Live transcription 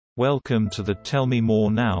Welcome to the Tell Me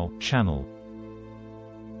More Now channel.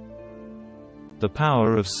 The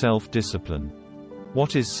power of self-discipline.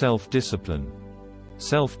 What is self-discipline?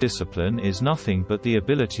 Self-discipline is nothing but the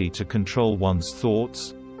ability to control one's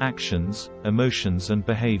thoughts, actions, emotions and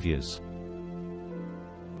behaviors.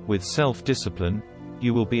 With self-discipline,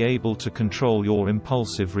 you will be able to control your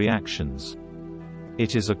impulsive reactions.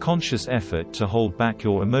 It is a conscious effort to hold back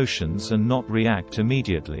your emotions and not react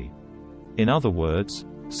immediately. In other words,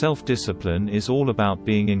 self-discipline is all about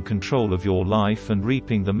being in control of your life and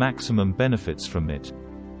reaping the maximum benefits from it.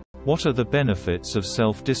 What are the benefits of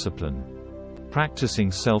self-discipline? Practicing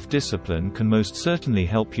self-discipline can most certainly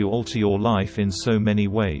help you alter your life in so many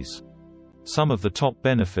ways. Some of the top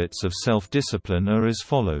benefits of self-discipline are as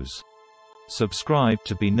follows. Subscribe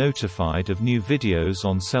to be notified of new videos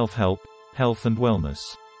on self-help, health and wellness.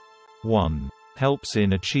 1. Helps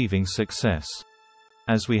in achieving success.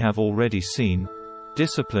 As we have already seen,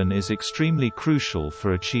 discipline is extremely crucial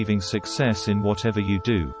for achieving success in whatever you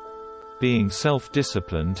do. Being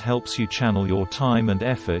self-disciplined helps you channel your time and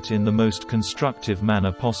effort in the most constructive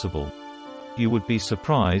manner possible. You would be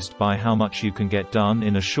surprised by how much you can get done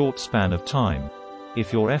in a short span of time,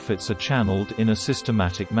 if your efforts are channeled in a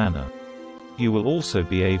systematic manner. You will also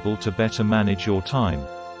be able to better manage your time,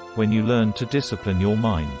 when you learn to discipline your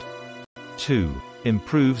mind. 2.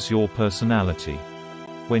 Improves your personality.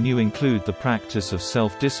 When you include the practice of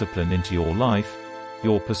self-discipline into your life,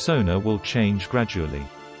 your persona will change gradually.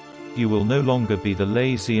 You will no longer be the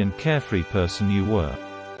lazy and carefree person you were.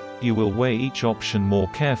 You will weigh each option more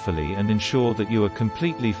carefully and ensure that you are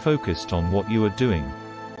completely focused on what you are doing.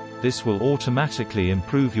 This will automatically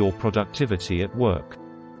improve your productivity at work.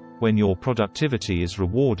 When your productivity is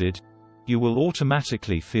rewarded, you will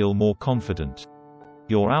automatically feel more confident.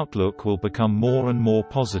 Your outlook will become more and more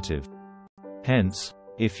positive. Hence,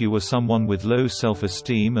 if you were someone with low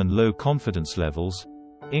self-esteem and low confidence levels,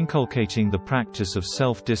 inculcating the practice of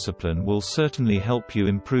self-discipline will certainly help you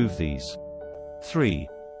improve these. 3.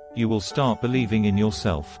 You will start believing in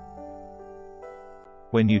yourself.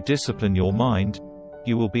 When you discipline your mind,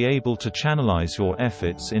 you will be able to channelize your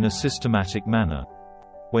efforts in a systematic manner.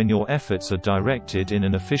 When your efforts are directed in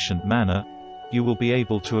an efficient manner, you will be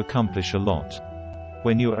able to accomplish a lot.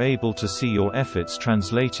 When you are able to see your efforts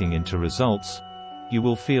translating into results, you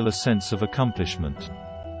will feel a sense of accomplishment.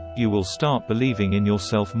 You will start believing in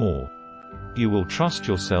yourself more. You will trust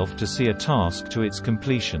yourself to see a task to its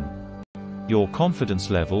completion. Your confidence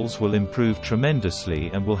levels will improve tremendously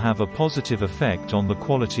and will have a positive effect on the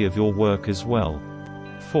quality of your work as well.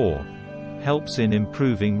 4. Helps in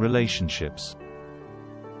improving relationships.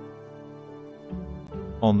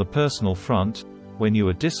 On the personal front, when you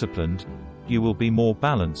are disciplined, you will be more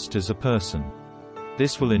balanced as a person.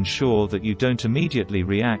 This will ensure that you don't immediately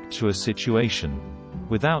react to a situation,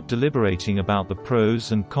 without deliberating about the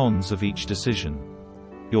pros and cons of each decision.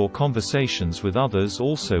 Your conversations with others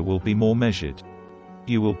also will be more measured.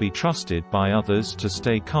 You will be trusted by others to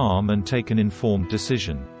stay calm and take an informed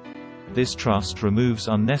decision. This trust removes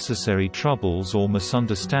unnecessary troubles or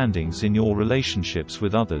misunderstandings in your relationships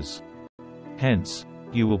with others. Hence,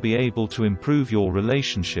 you will be able to improve your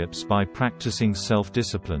relationships by practicing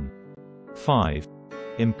self-discipline. 5.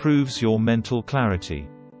 Improves your mental clarity.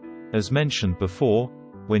 As mentioned before,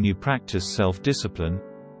 when you practice self-discipline,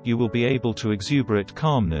 you will be able to exuberate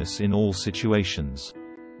calmness in all situations.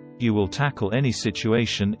 You will tackle any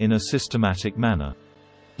situation in a systematic manner.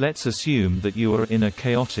 Let's assume that you are in a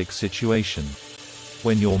chaotic situation.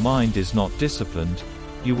 When your mind is not disciplined,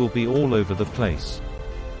 you will be all over the place.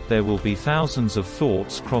 There will be thousands of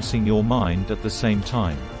thoughts crossing your mind at the same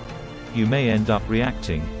time. You may end up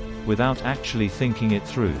reacting, without actually thinking it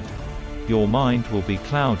through. Your mind will be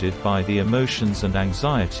clouded by the emotions and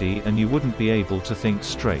anxiety and you wouldn't be able to think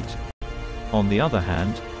straight. On the other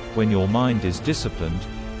hand, when your mind is disciplined,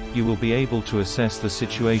 you will be able to assess the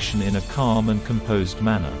situation in a calm and composed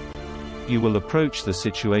manner. You will approach the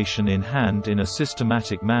situation in hand in a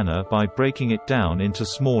systematic manner by breaking it down into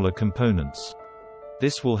smaller components.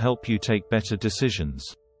 This will help you take better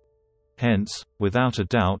decisions. Hence, without a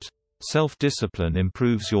doubt, self-discipline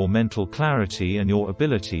improves your mental clarity and your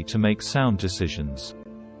ability to make sound decisions.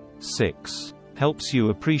 6. Helps you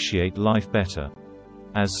appreciate life better.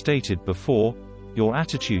 As stated before, your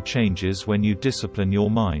attitude changes when you discipline your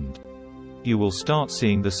mind. You will start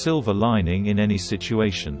seeing the silver lining in any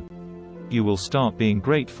situation. You will start being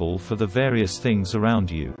grateful for the various things around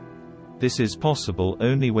you. This is possible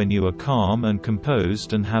only when you are calm and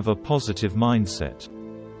composed and have a positive mindset.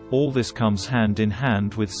 All this comes hand in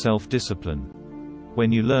hand with self-discipline.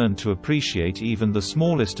 When you learn to appreciate even the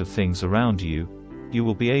smallest of things around you, you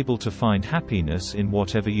will be able to find happiness in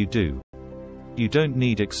whatever you do. You don't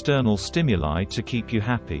need external stimuli to keep you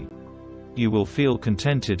happy. You will feel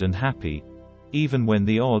contented and happy, even when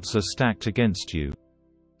the odds are stacked against you.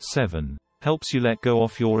 7. Helps you let go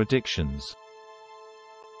of your addictions.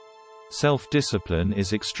 Self-discipline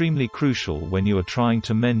is extremely crucial when you are trying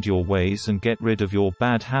to mend your ways and get rid of your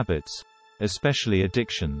bad habits, especially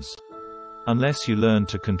addictions. Unless you learn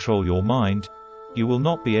to control your mind, you will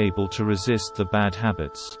not be able to resist the bad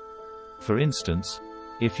habits. For instance,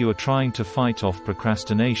 if you are trying to fight off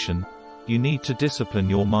procrastination, you need to discipline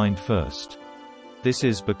your mind first. This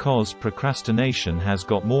is because procrastination has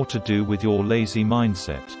got more to do with your lazy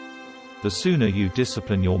mindset. The sooner you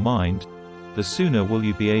discipline your mind, the sooner will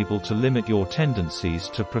you be able to limit your tendencies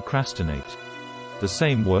to procrastinate. The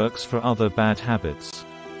same works for other bad habits.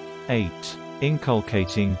 8.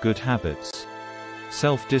 Inculcating good habits.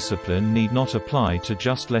 Self-discipline need not apply to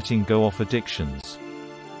just letting go of addictions.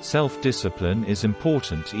 Self-discipline is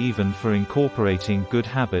important even for incorporating good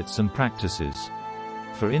habits and practices.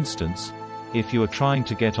 For instance, if you are trying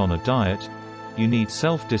to get on a diet, you need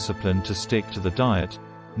self-discipline to stick to the diet,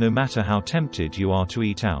 no matter how tempted you are to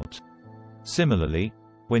eat out. Similarly,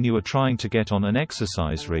 when you are trying to get on an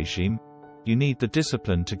exercise regime, you need the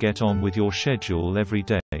discipline to get on with your schedule every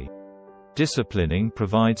day. Disciplining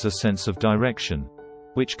provides a sense of direction,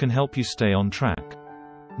 which can help you stay on track.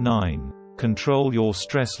 9. Control your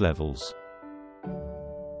stress levels.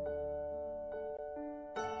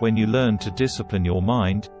 When you learn to discipline your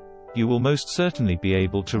mind, you will most certainly be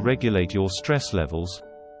able to regulate your stress levels,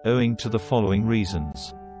 owing to the following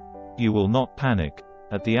reasons. You will not panic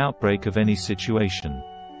at the outbreak of any situation.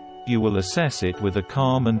 You will assess it with a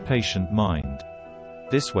calm and patient mind.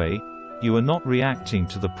 This way, you are not reacting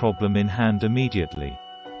to the problem in hand immediately.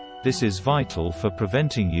 This is vital for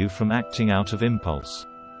preventing you from acting out of impulse.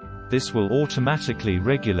 This will automatically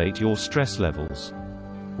regulate your stress levels.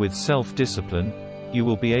 With self-discipline, you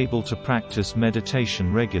will be able to practice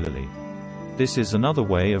meditation regularly. This is another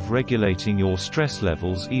way of regulating your stress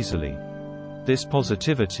levels easily. This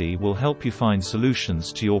positivity will help you find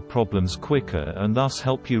solutions to your problems quicker and thus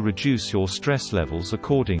help you reduce your stress levels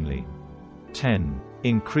accordingly. 10.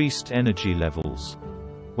 Increased energy levels.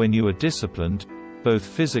 When you are disciplined, both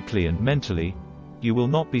physically and mentally, you will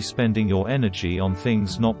not be spending your energy on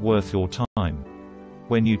things not worth your time.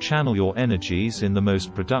 When you channel your energies in the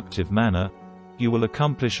most productive manner, you will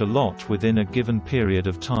accomplish a lot within a given period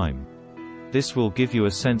of time. This will give you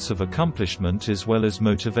a sense of accomplishment as well as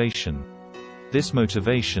motivation. This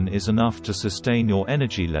motivation is enough to sustain your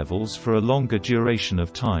energy levels for a longer duration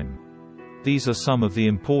of time. These are some of the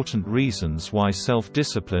important reasons why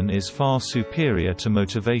self-discipline is far superior to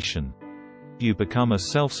motivation. You become a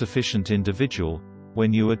self-sufficient individual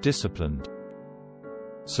when you are disciplined.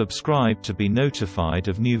 Subscribe to be notified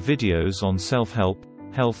of new videos on self-help,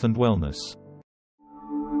 health and wellness.